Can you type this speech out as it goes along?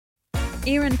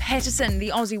Erin Patterson, the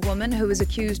Aussie woman who is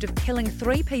accused of killing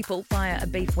 3 people via a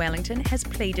beef Wellington, has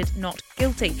pleaded not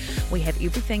guilty. We have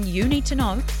everything you need to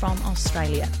know from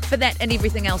Australia. For that and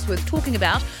everything else worth talking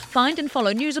about, find and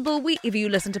follow Newsable wherever you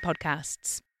listen to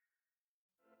podcasts.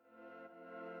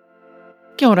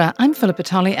 Kia ora, I'm Philippa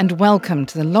Tolley and welcome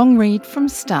to the Long Read from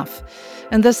Stuff.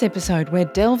 In this episode, we're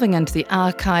delving into the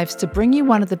archives to bring you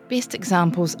one of the best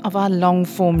examples of our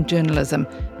long-form journalism,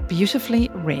 beautifully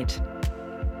read.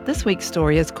 This week's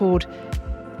story is called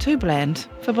Too Bland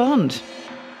for Bond.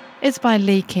 It's by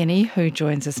Lee Kenny, who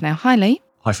joins us now. Hi, Lee.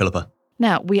 Hi, Philippa.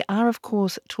 Now, we are, of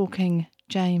course, talking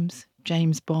James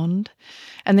Bond.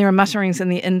 And there are mutterings in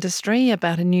the industry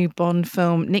about a new Bond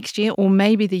film next year or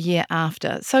maybe the year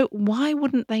after. So why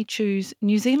wouldn't they choose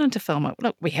New Zealand to film it?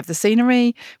 Look, we have the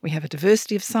scenery, we have a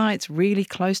diversity of sites really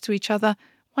close to each other.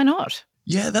 Why not?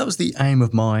 Yeah, that was the aim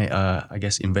of my,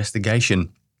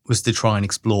 investigation, was to try and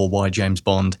explore why James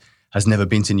Bond has never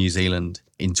been to New Zealand.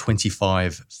 In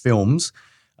 25 films,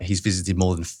 he's visited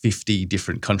more than 50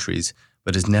 different countries,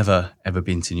 but has never, ever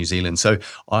been to New Zealand. So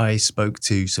I spoke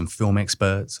to some film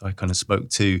experts. I kind of spoke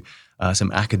to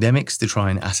some academics to try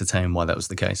and ascertain why that was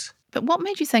the case. But what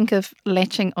made you think of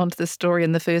latching onto the story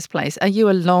in the first place? Are you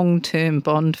a long-term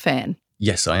Bond fan?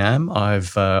 Yes, I am.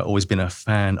 I've always been a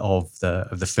fan of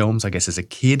the films. I guess as a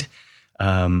kid,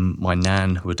 my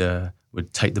nan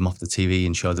would take them off the TV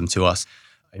and show them to us.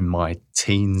 In my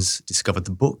teens, discovered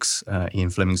the books, Ian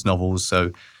Fleming's novels.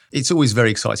 So it's always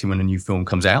very exciting when a new film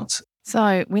comes out.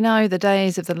 So we know the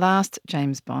days of the last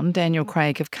James Bond, Daniel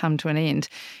Craig, have come to an end.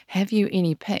 Have you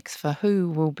any picks for who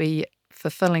will be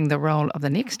fulfilling the role of the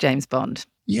next James Bond?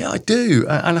 Yeah, I do.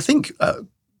 And I think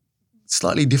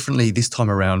slightly differently this time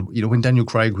around, when Daniel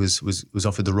Craig was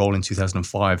offered the role in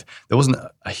 2005, there wasn't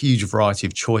a huge variety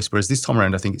of choice, whereas this time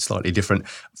around, I think it's slightly different.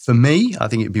 For me, I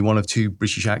think it'd be one of 2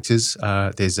 British actors.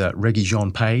 There's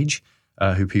Regé-Jean Page,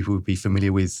 who people would be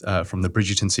familiar with from the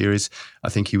Bridgerton series. I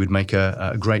think he would make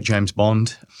a great James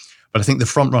Bond. But I think the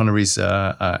front runner is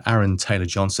Aaron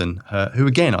Taylor-Johnson, who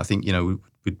again, I think,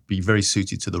 would be very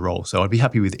suited to the role. So I'd be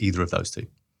happy with either of those 2.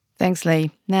 Thanks,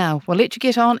 Lee. Now, we'll let you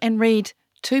get on and read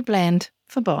Too Bland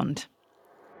for Bond.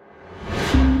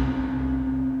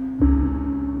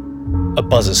 A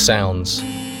buzzer sounds,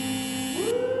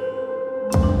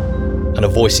 and a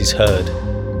voice is heard,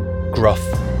 gruff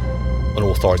and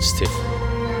authoritative.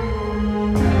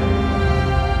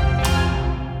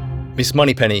 Miss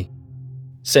Moneypenny,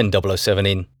 send 007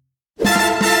 in.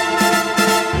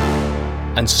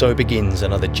 And so begins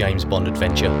another James Bond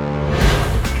adventure.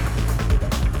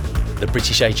 The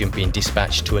British agent being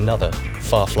dispatched to another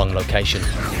far-flung location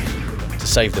to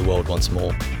save the world once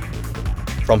more.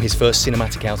 From his first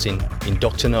cinematic outing in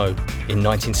Dr. No in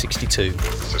 1962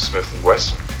 Mr. Smith and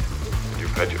Wesson,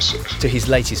 you've had your 6. to his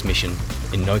latest mission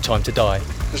in No Time to Die,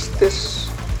 Is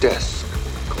this desk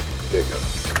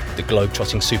configured? the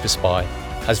globe-trotting super spy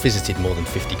has visited more than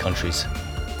 50 countries.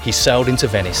 He sailed into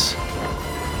Venice,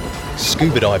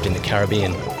 scuba dived in the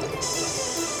Caribbean,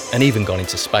 and even gone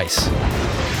into space.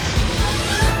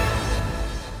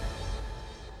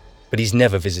 But he's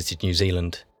never visited New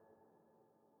Zealand.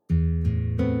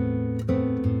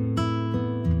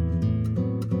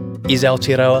 Is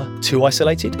Aotearoa too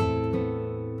isolated?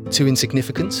 Too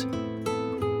insignificant?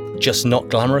 Just not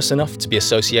glamorous enough to be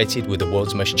associated with the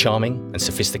world's most charming and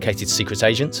sophisticated secret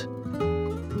agent?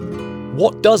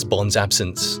 What does Bond's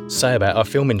absence say about our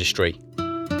film industry?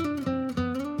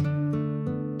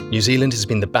 New Zealand has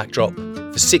been the backdrop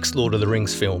for 6 Lord of the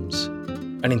Rings films.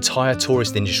 An entire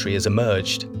tourist industry has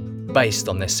emerged based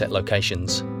on their set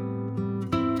locations.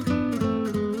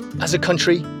 As a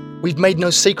country, we've made no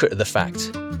secret of the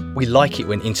fact we like it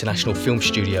when international film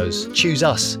studios choose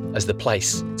us as the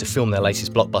place to film their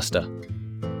latest blockbuster.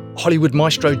 Hollywood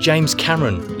maestro James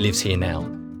Cameron lives here now.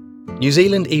 New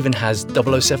Zealand even has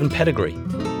 007 pedigree.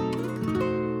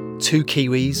 2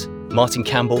 Kiwis, Martin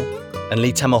Campbell and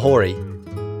Lee Tamahori,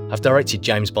 have directed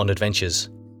James Bond adventures.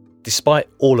 Despite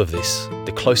all of this,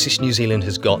 the closest New Zealand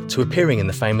has got to appearing in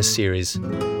the famous series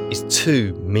is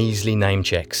 2 measly name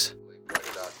checks.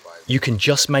 You can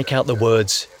just make out the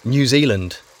words New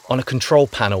Zealand on a control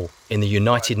panel in the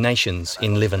United Nations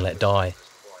in Live and Let Die.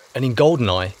 And in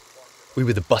GoldenEye, we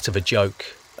were the butt of a joke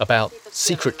about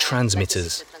secret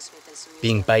transmitters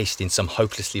being based in some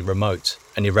hopelessly remote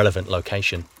and irrelevant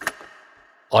location.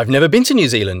 I've never been to New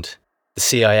Zealand, the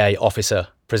CIA officer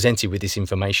presented with this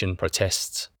information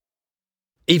protests.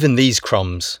 Even these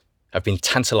crumbs have been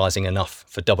tantalising enough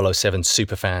for 007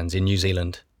 superfans in New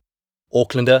Zealand.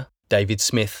 Aucklander David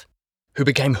Smith, who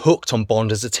became hooked on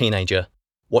Bond as a teenager,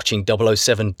 watching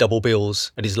 007 double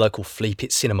bills at his local flea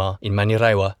pit cinema in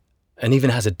Manurewa, and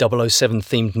even has a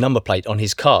 007-themed number plate on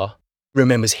his car,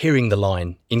 remembers hearing the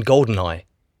line in GoldenEye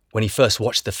when he first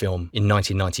watched the film in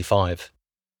 1995.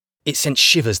 "It sent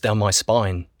shivers down my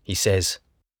spine," he says.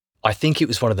 "I think it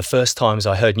was one of the first times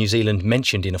I heard New Zealand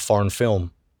mentioned in a foreign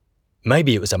film.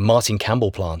 Maybe it was a Martin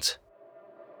Campbell plant."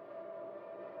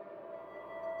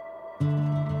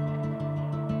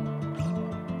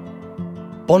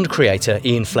 Bond creator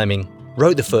Ian Fleming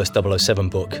wrote the first 007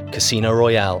 book, Casino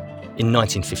Royale, in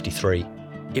 1953.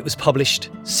 It was published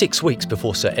 6 weeks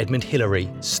before Sir Edmund Hillary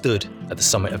stood at the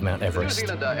summit of Mount Everest.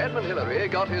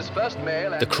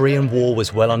 The Korean War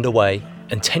was well underway,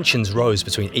 and tensions rose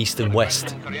between East and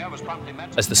West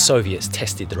as the Soviets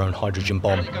tested their own hydrogen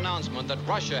bomb.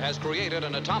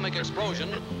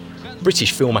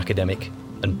 British film academic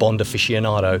and Bond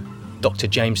aficionado Dr.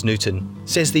 James Newton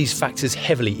says these factors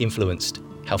heavily influenced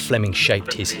how Fleming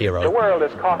shaped his hero. The world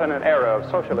is caught in an era of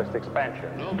socialist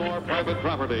expansion. No more private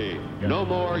property, no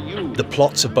more use. The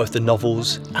plots of both the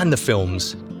novels and the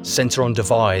films centre on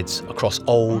divides across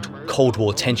old Cold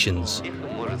War tensions,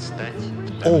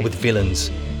 all with villains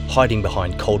hiding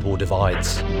behind Cold War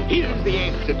divides. Here's the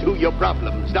answer to your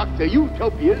problems, Dr.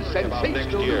 Utopia's sensational...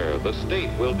 Next year, the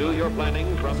state will do your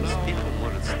planning from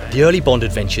now. The early Bond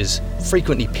adventures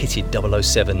frequently pitted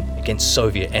 007 against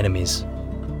Soviet enemies.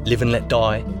 Live and Let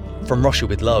Die, From Russia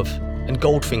with Love, and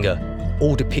Goldfinger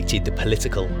all depicted the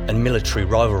political and military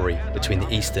rivalry between the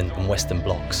Eastern and Western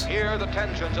blocs. Here, the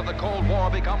tensions of the Cold War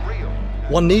become real.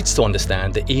 One needs to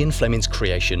understand that Ian Fleming's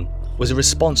creation was a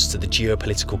response to the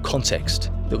geopolitical context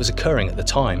that was occurring at the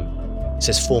time,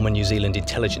 says former New Zealand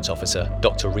intelligence officer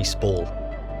Dr. Rhys Ball.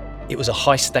 It was a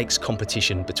high-stakes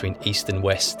competition between East and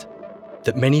West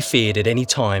that many feared at any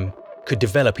time could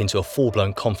develop into a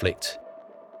full-blown conflict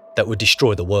that would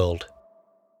destroy the world.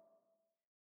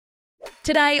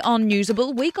 Today on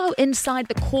Newsable, we go inside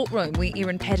the courtroom where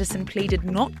Erin Patterson pleaded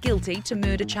not guilty to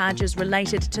murder charges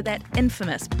related to that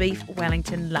infamous beef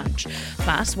Wellington lunch.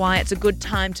 Plus, why it's a good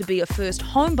time to be a first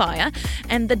home buyer,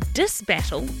 and the diss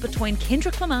battle between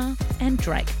Kendrick Lamar and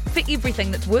Drake. For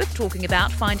everything that's worth talking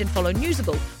about, find and follow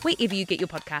Newsable wherever you get your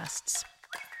podcasts.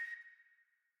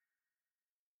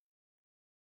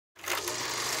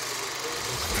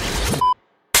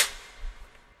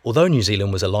 Although New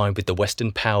Zealand was aligned with the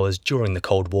Western powers during the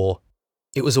Cold War,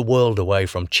 it was a world away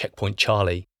from Checkpoint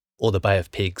Charlie or the Bay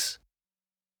of Pigs.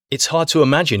 It's hard to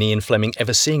imagine Ian Fleming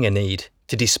ever seeing a need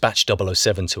to dispatch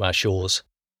 007 to our shores.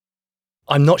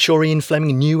 "I'm not sure Ian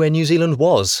Fleming knew where New Zealand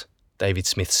was," David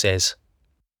Smith says.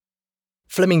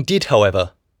 Fleming did,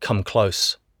 however, come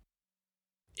close.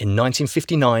 In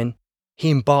 1959, he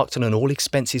embarked on an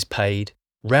all-expenses-paid,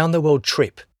 round-the-world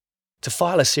trip to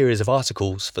file a series of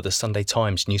articles for the Sunday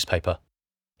Times newspaper.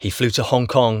 He flew to Hong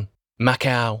Kong,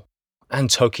 Macau, and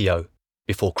Tokyo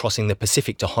before crossing the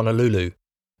Pacific to Honolulu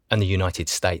and the United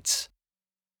States.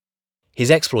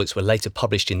 His exploits were later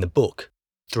published in the book,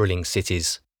 Thrilling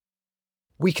Cities.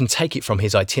 We can take it from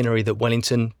his itinerary that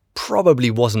Wellington probably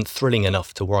wasn't thrilling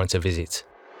enough to warrant a visit.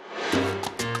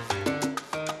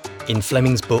 In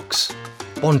Fleming's books,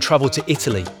 Bond travelled to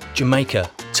Italy, Jamaica,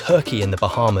 Turkey and the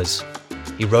Bahamas.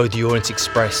 He rode the Orient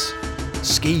Express,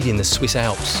 skied in the Swiss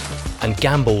Alps, and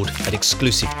gambled at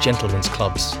exclusive gentlemen's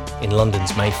clubs in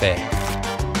London's Mayfair.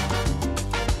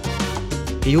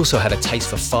 He also had a taste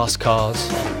for fast cars,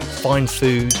 fine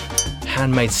food,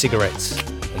 handmade cigarettes,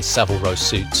 and Savile Row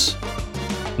suits.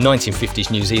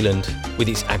 1950s New Zealand, with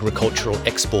its agricultural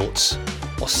exports,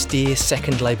 austere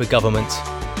second Labour government,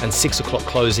 and 6 o'clock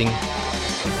closing,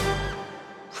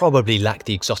 probably lacked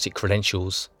the exotic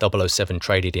credentials 007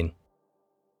 traded in.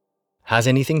 Has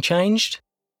anything changed?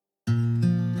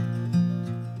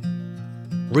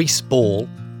 Rhys Ball,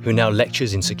 who now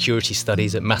lectures in security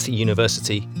studies at Massey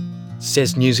University,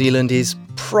 says New Zealand is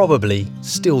probably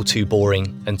still too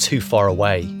boring and too far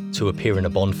away to appear in a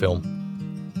Bond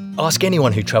film. Ask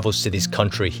anyone who travels to this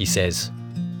country, he says,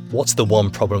 what's the one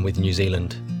problem with New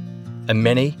Zealand? And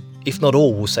many, if not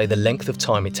all, will say the length of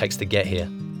time it takes to get here.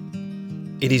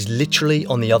 It is literally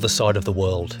on the other side of the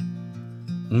world.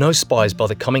 No spies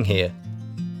bother coming here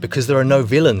because there are no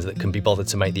villains that can be bothered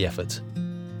to make the effort.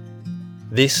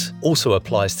 This also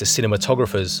applies to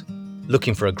cinematographers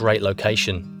looking for a great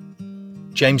location.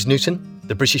 James Newton,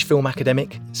 the British film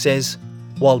academic, says,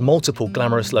 while multiple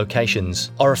glamorous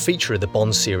locations are a feature of the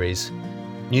Bond series,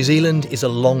 New Zealand is a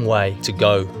long way to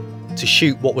go to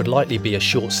shoot what would likely be a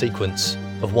short sequence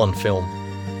of one film.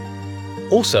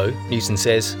 Also, Newton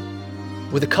says,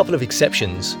 with a couple of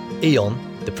exceptions, Eon,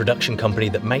 the production company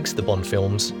that makes the Bond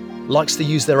films, likes to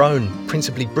use their own,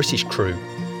 principally British crew,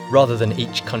 rather than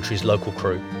each country's local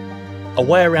crew. A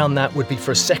way around that would be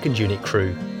for a second unit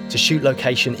crew to shoot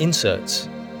location inserts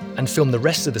and film the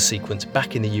rest of the sequence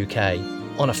back in the UK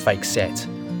on a fake set,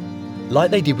 like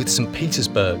they did with St.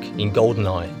 Petersburg in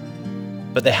GoldenEye,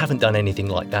 but they haven't done anything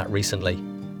like that recently.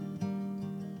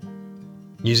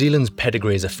 New Zealand's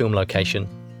pedigree as a film location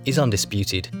is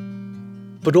undisputed,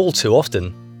 but all too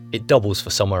often it doubles for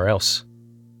somewhere else.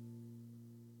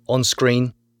 On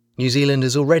screen, New Zealand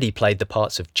has already played the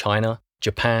parts of China,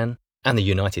 Japan, and the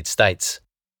United States.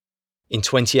 In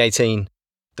 2018,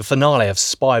 the finale of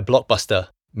spy blockbuster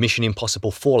Mission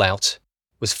Impossible Fallout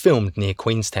was filmed near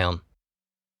Queenstown.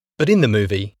 But in the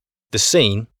movie, the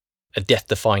scene, a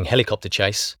death-defying helicopter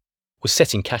chase, was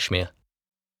set in Kashmir.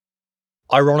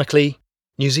 Ironically,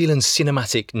 New Zealand's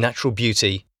cinematic natural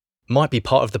beauty might be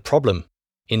part of the problem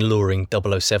in luring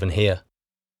 007 here.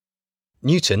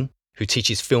 Newton, who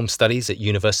teaches film studies at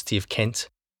University of Kent,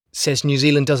 says New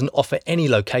Zealand doesn't offer any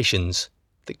locations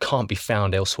that can't be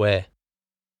found elsewhere.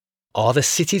 Are the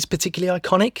cities particularly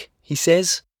iconic? He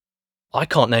says. I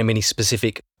can't name any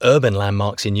specific urban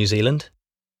landmarks in New Zealand.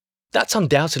 That's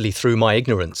undoubtedly through my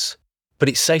ignorance, but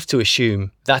it's safe to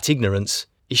assume that ignorance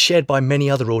is shared by many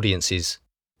other audiences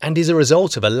and is a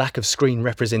result of a lack of screen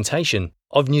representation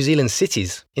of New Zealand's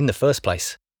cities in the first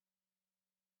place.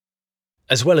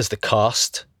 As well as the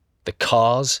cast, the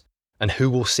cars, and who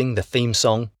will sing the theme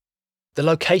song, the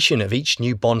location of each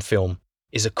new Bond film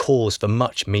is a cause for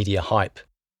much media hype.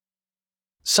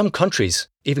 Some countries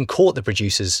even court the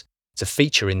producers to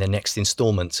feature in their next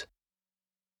instalment.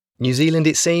 New Zealand,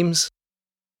 it seems,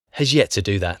 has yet to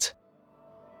do that.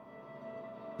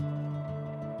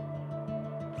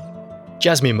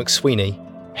 Jasmine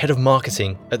McSweeney, head of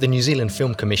marketing at the New Zealand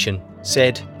Film Commission,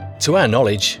 said, "To our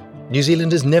knowledge, New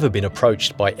Zealand has never been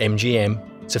approached by MGM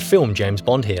to film James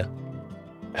Bond here.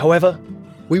 However,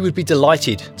 we would be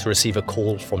delighted to receive a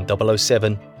call from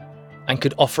 007 and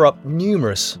could offer up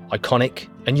numerous iconic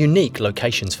and unique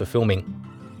locations for filming."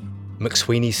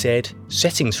 McSweeney said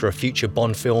settings for a future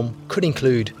Bond film could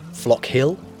include Flock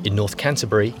Hill in North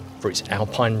Canterbury for its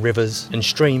alpine rivers and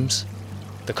streams,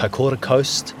 the Kaikoura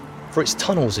Coast for its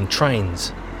tunnels and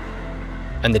trains,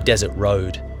 and the Desert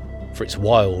Road for its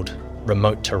wild,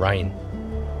 remote terrain.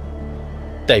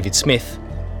 David Smith,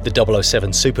 the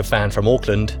 007 superfan from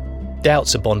Auckland,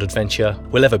 doubts a Bond adventure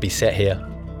will ever be set here,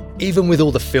 even with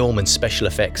all the film and special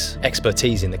effects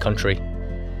expertise in the country.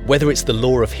 Whether it's the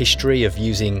lore of history of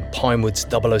using Pinewood's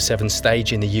 007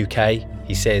 stage in the UK,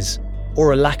 he says,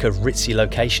 or a lack of ritzy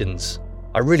locations,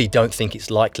 I really don't think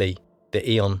it's likely that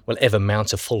Eon will ever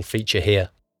mount a full feature here.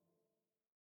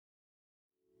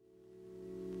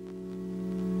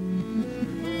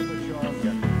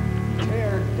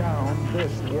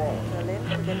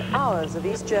 Within hours of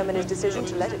East Germany's decision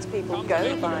to let its people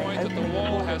go by opening the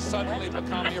wall has suddenly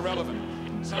become irrelevant.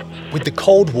 With the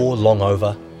Cold War long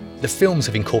over, the films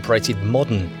have incorporated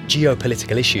modern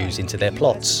geopolitical issues into their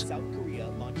plots,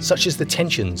 such as the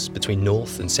tensions between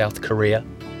North and South Korea,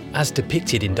 as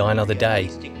depicted in Die Another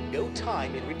Day,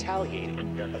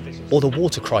 or the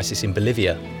water crisis in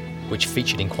Bolivia, which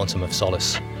featured in Quantum of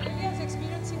Solace.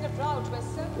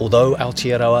 Although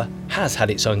Aotearoa has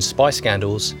had its own spy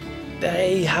scandals,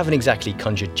 they haven't exactly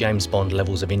conjured James Bond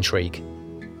levels of intrigue.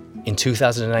 In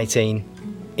 2018,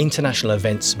 international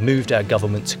events moved our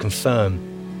government to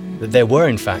confirm that there were,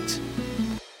 in fact,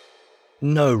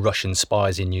 no Russian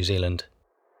spies in New Zealand.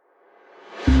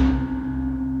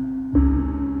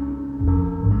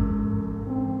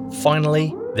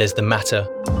 Finally, there's the matter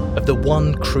of the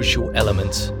one crucial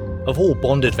element of all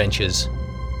Bond adventures,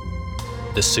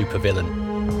 the supervillain.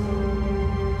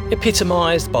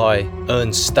 Epitomised by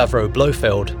Ernst Stavro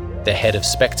Blofeld, the head of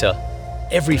Spectre,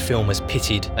 every film has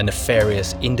pitted a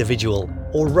nefarious individual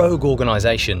or rogue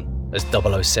organisation as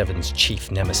 007's chief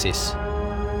nemesis.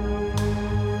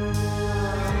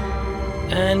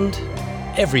 And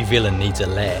every villain needs a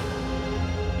lair.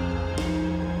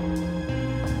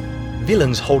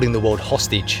 Villains holding the world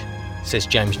hostage, says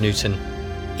James Newton.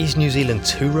 Is New Zealand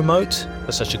too remote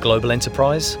for such a global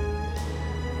enterprise?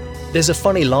 There's a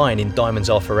funny line in Diamonds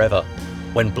Are Forever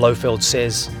when Blofeld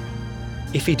says,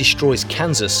 if he destroys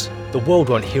Kansas, the world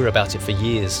won't hear about it for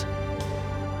years.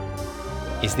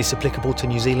 Is this applicable to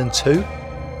New Zealand too?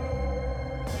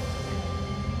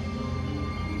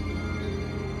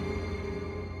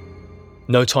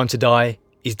 No Time to Die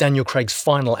is Daniel Craig's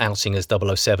final outing as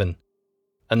 007,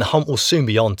 and the hunt will soon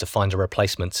be on to find a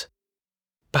replacement.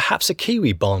 Perhaps a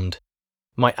Kiwi Bond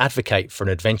might advocate for an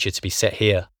adventure to be set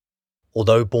here.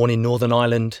 Although born in Northern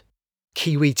Ireland,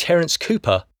 Kiwi Terence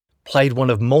Cooper played one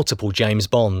of multiple James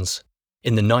Bonds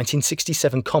in the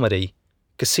 1967 comedy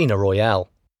Casino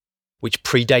Royale, which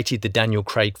predated the Daniel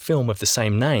Craig film of the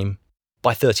same name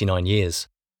by 39 years.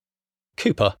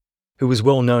 Cooper, who was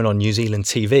well known on New Zealand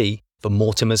TV for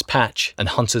Mortimer's Patch and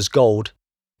Hunter's Gold,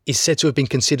 is said to have been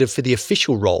considered for the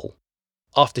official role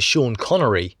after Sean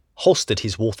Connery holstered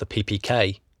his Walther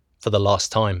PPK for the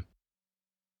last time.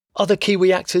 Other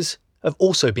Kiwi actors have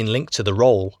also been linked to the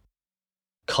role.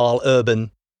 Karl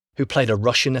Urban, who played a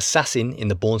Russian assassin in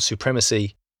The Bourne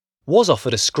Supremacy, was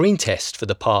offered a screen test for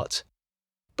the part,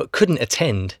 but couldn't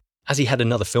attend as he had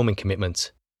another filming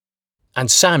commitment. And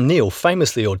Sam Neill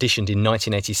famously auditioned in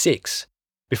 1986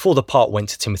 before the part went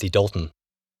to Timothy Dalton.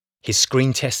 His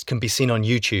screen test can be seen on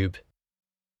YouTube.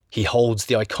 He holds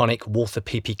the iconic Walther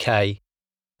PPK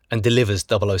and delivers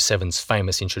 007's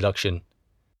famous introduction.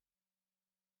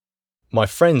 "My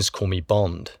friends call me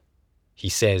Bond," he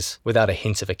says without a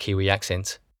hint of a Kiwi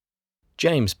accent.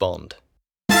 "James Bond."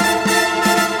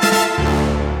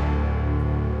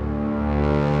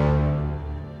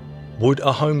 Would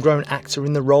a homegrown actor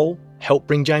in the role help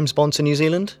bring James Bond to New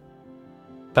Zealand?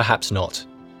 Perhaps not.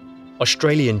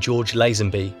 Australian George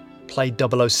Lazenby played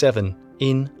 007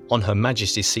 in On Her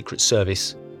Majesty's Secret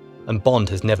Service, and Bond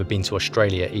has never been to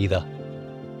Australia either.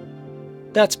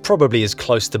 "That's probably as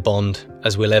close to Bond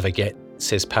as we'll ever get,"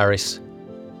 says Paris.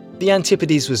 "The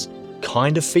Antipodes was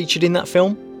kind of featured in that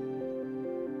film."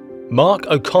 Mark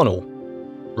O'Connell,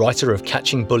 writer of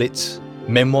Catching Bullets,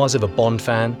 Memoirs of a Bond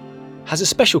Fan, has a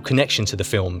special connection to the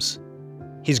films.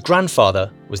 His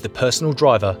grandfather was the personal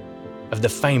driver of the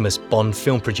famous Bond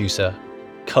film producer,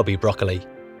 Cubby Broccoli,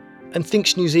 and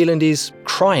thinks New Zealand is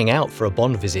crying out for a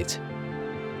Bond visit.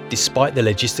 Despite the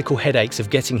logistical headaches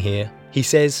of getting here, he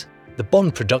says, the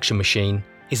Bond production machine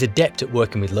is adept at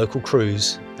working with local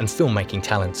crews and filmmaking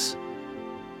talents.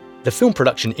 The film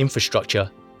production infrastructure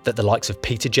that the likes of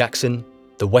Peter Jackson,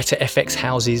 the Weta FX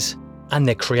houses, and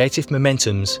their creative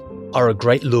momentums are a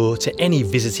great lure to any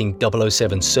visiting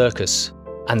 007 circus,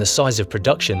 and the size of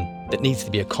production that needs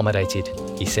to be accommodated,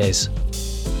 he says.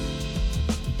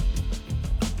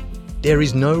 There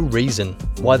is no reason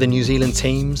why the New Zealand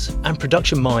teams and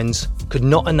production minds could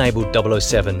not enable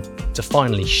 007 to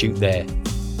finally shoot there,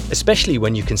 especially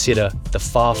when you consider the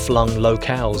far-flung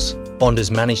locales Bond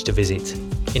has managed to visit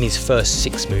in his first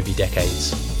 6 movie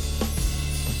decades.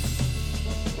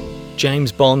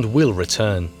 James Bond will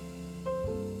return.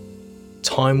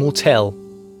 Time will tell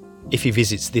if he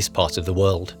visits this part of the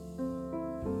world.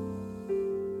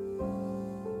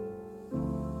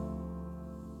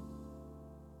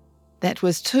 That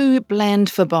was Too Bland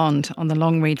for Bond on the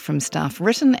long read from Stuff,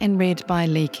 written and read by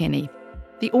Lee Kenny.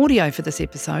 The audio for this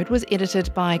episode was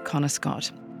edited by Connor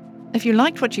Scott. If you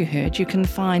liked what you heard, you can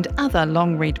find other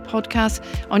long read podcasts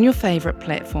on your favourite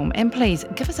platform, and please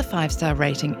give us a 5-star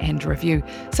rating and review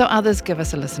so others give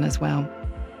us a listen as well.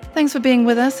 Thanks for being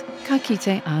with us. Ka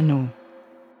kite anō.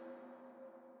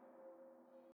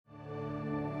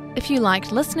 If you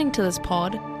liked listening to this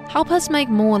pod, help us make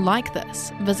more like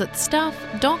this. Visit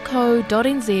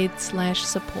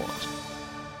stuff.co.nz/support.